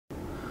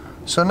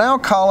So now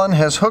Collin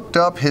has hooked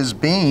up his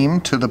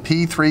beam to the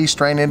P3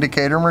 strain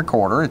indicator and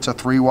recorder. It's a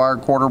 3-wire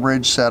quarter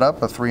bridge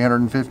setup, a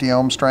 350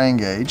 ohm strain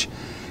gauge.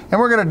 And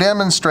we're going to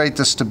demonstrate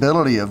the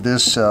stability of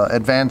this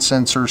Advanced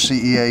Sensors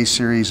CEA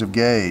series of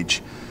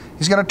gauge.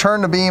 He's going to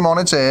turn the beam on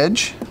its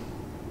edge,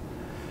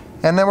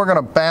 and then we're going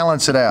to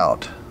balance it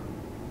out.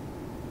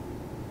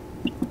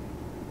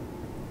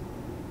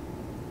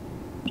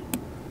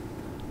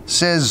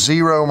 Says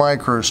 0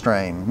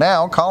 microstrain.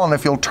 Now, Collin,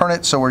 if you'll turn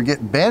it so we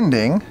get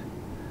bending,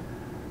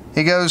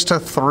 he goes to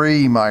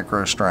 3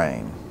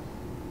 microstrain.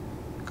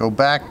 Go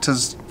back to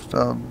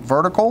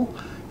vertical,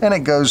 and it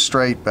goes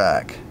straight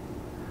back.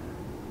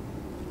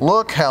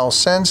 Look how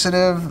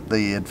sensitive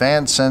the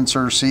Advanced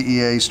Sensors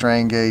CEA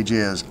strain gauge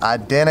is.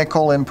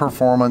 Identical in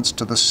performance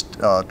to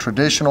the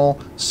traditional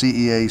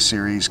CEA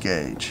series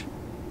gauge.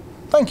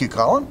 Thank you,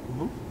 Collin.